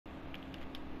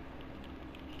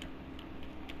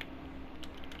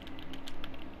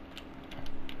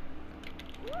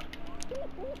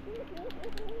So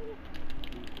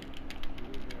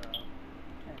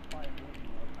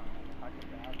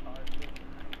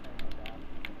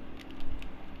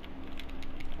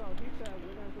he said,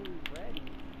 whenever he's ready,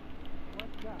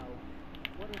 let's go.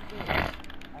 What is this? And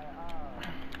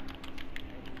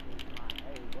he was like,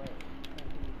 hey, what?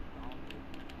 Since he's the strongest,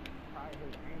 probably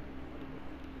his angel. What is it?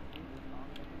 He's the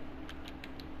strongest.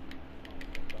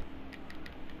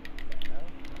 The hell?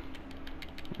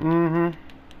 Mm-hmm.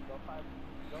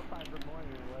 Go fight the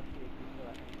morning and let's see if you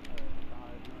still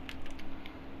stars.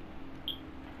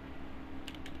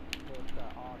 Just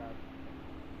all that.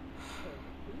 Cause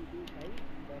he hates,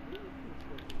 but he was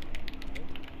too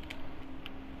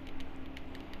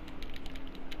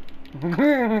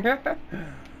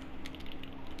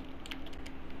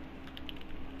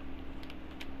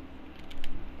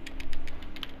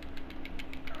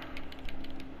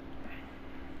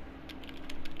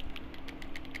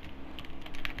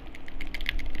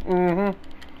Mm-hmm.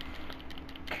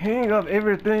 King of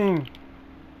everything.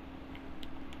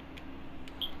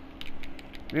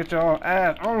 Get your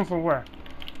ass on somewhere.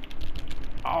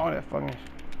 All that fucking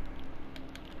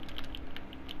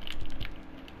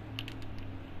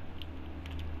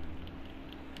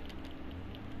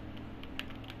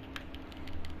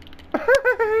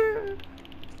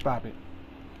Stop it.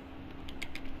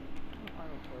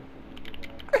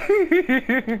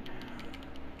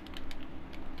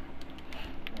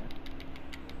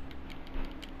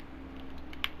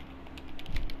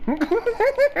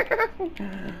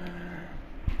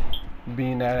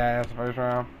 Being that ass first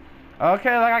round.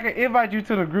 Okay, like I can invite you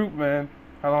to the group, man.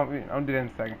 Hold on, I'm gonna do that in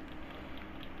a second.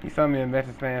 He sent me a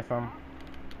message saying something.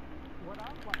 What I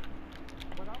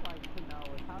like to know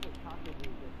is how did Takabu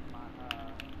get my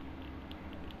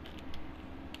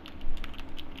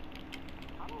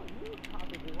I don't use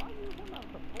Takabu. I use him as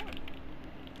support.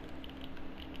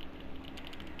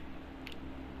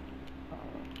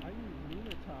 I use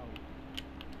Minato.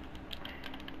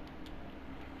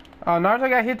 Oh, Naruto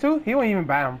got hit too? He won't even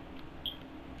buy him.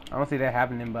 I don't see that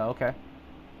happening, but okay.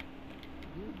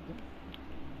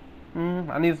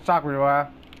 I need some chocolate, why?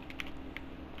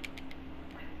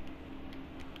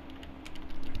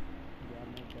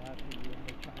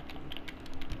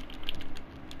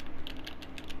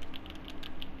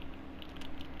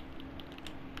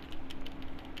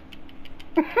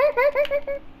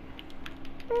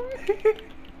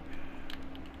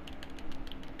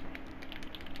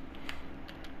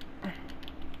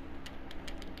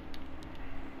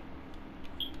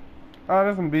 Oh,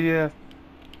 that's some BS.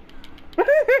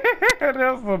 That's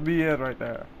some BS right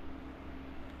there.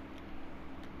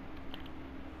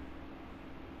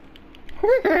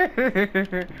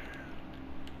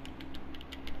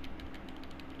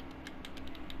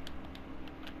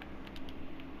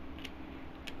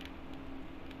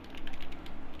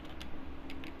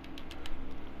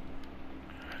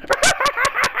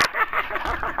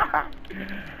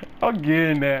 I'm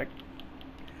getting that.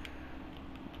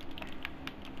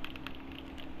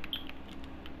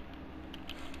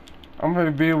 I'm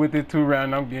gonna be with it 2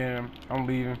 round. I'm getting. I'm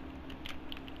leaving.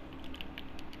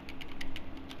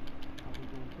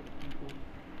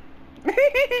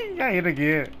 I hit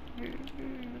again.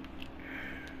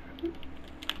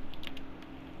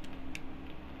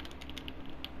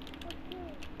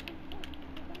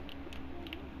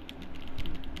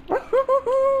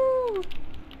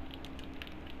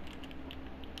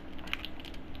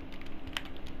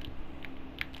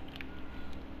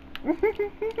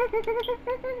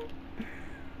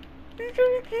 He's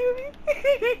trying to kill me.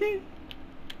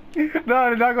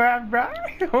 No, it's not gonna happen, bro.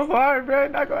 I'm sorry, bro.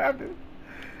 It's not gonna happen.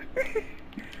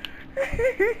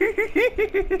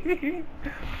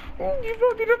 You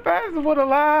fucking the fastest one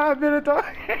alive, Minotaur.